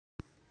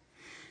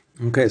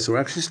Okay, so we're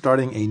actually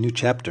starting a new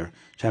chapter,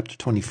 chapter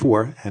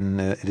 24,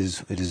 and it is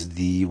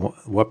the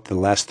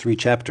last three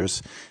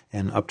chapters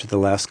and up to the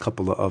last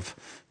couple of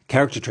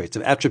character traits,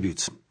 of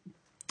attributes.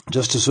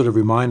 Just to sort of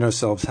remind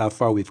ourselves how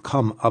far we've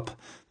come up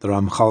the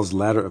Ramchal's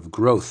ladder of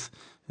growth,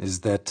 is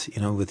that,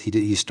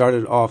 he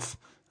started off,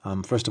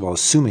 first of all,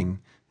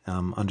 assuming,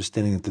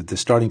 understanding that the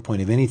starting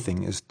point of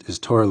anything is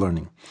Torah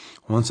learning.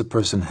 Once a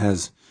person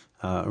has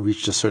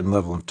reached a certain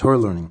level of Torah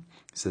learning,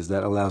 he says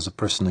that allows a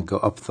person to go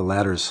up the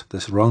ladders,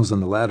 the rungs on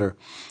the ladder,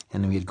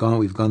 and we've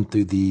gone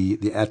through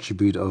the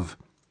attribute of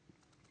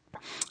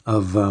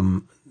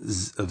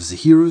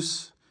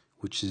Zehirus,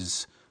 which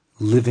is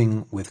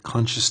living with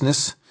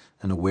consciousness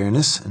and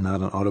awareness and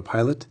not on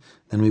autopilot.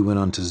 Then we went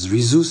on to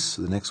Zrizus,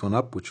 the next one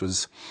up, which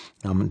was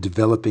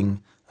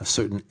developing a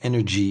certain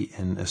energy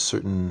and a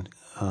certain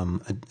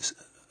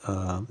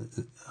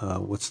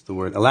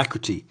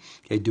alacrity,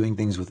 okay, doing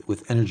things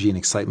with energy and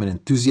excitement,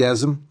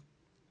 enthusiasm.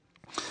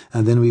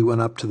 And then we went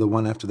up to the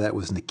one after that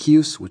was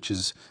Nikius, which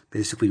is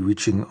basically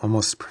reaching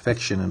almost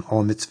perfection in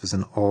all mitzvahs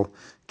and all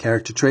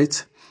character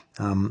traits.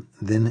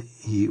 Then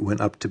he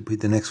went up to,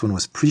 the next one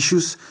was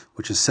Prishus,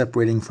 which is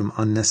separating from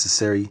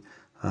unnecessary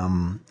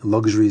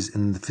luxuries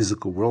in the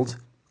physical world.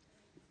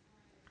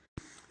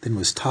 Then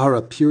was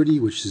Tahara, purity,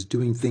 which is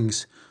doing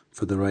things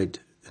for the right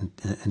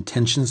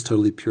intentions,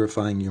 totally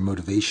purifying your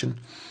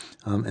motivation.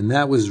 And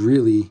that was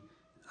really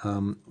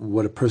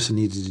what a person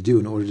needed to do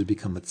in order to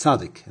become a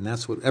tzaddik, and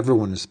that's what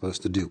everyone is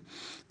supposed to do.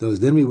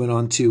 Then we went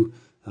on to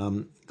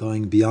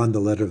going beyond the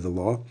letter of the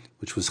law,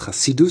 which was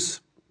Chasidus.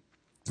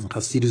 And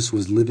Chasidus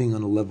was living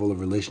on a level of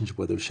relationship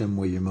with Hashem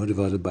where you're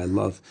motivated by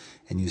love,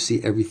 and you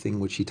see everything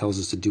which He tells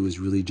us to do is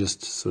really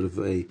just sort of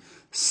a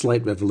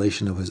slight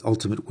revelation of His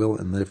ultimate will,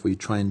 and therefore you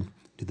try and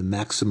do the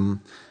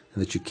maximum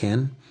that you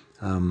can.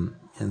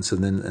 And so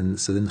then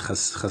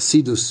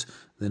Chasidus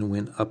then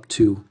went up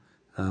to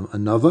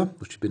Anava,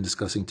 which we've been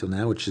discussing till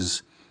now, which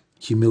is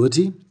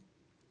humility.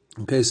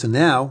 Okay, so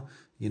now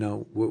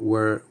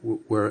we're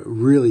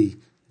really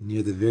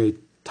near the very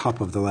top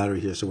of the ladder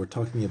here. So we're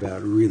talking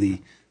about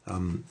really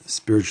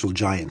spiritual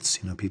giants.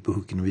 People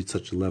who can reach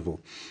such a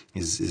level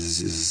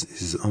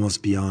is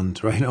almost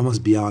beyond, right?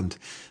 Almost beyond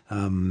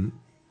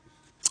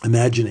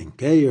imagining.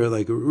 Okay, or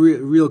like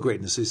real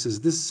greatness. So he says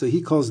this. So he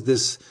calls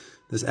this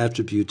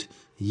attribute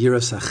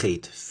yiras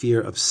hachet,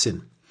 fear of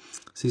sin.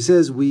 So he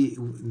says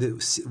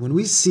when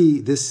we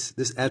see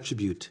this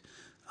attribute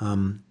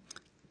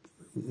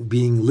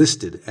being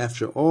listed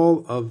after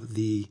all of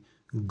the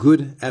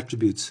good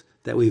attributes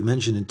that we've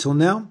mentioned until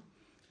now,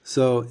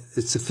 so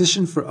it's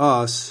sufficient for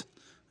us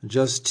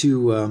just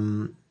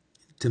to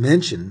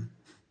mention,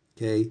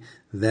 okay,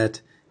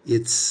 that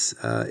it is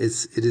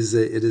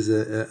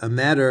a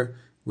matter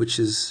which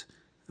is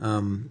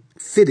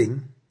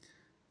fitting,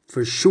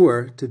 for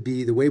sure, to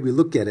be the way we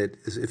look at it.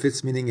 If this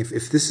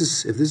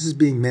is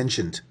being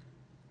mentioned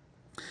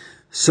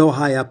so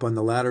high up on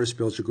the ladder of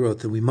spiritual growth,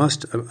 then we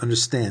must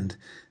understand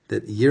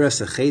that yiras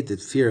hachet,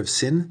 that fear of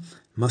sin,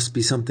 must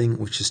be something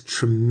which is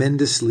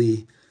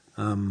tremendously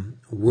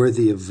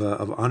worthy of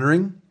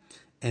honoring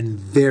and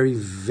very,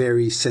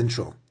 very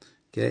central.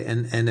 Okay,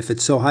 and if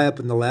it's so high up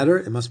in the ladder,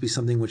 it must be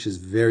something which is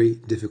very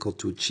difficult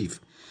to achieve,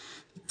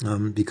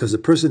 because a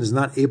person is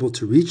not able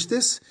to reach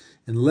this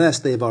unless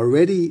they've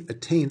already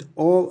attained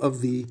all of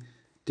the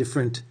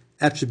different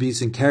attributes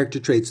and character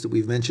traits that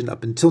we've mentioned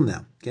up until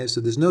now. Okay, so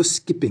there's no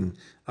skipping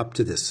up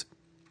to this.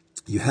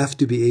 You have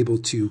to be able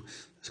to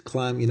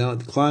climb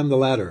the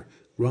ladder,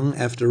 rung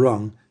after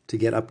rung, to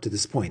get up to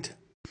this point.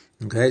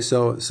 Okay,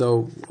 so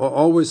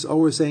all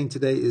we're saying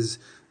today is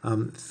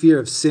fear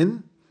of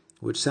sin,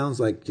 which sounds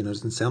like,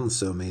 doesn't sound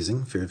so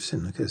amazing. Fear of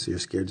sin. Okay, so you're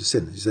scared to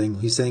sin.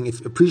 He's saying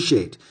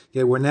appreciate.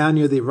 Okay, we're now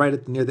near the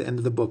end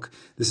of the book.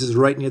 This is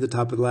right near the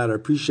top of the ladder.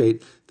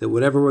 Appreciate that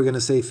whatever we're going to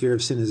say fear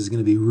of sin is going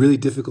to be really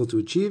difficult to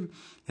achieve,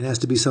 and has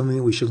to be something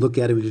that we should look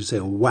at and we should say,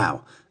 oh,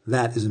 wow,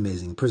 that is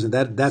amazing.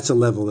 That's a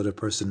level that if a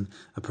person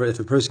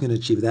can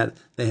achieve that,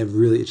 they have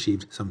really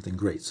achieved something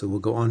great. So we'll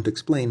go on to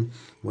explain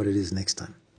what it is next time.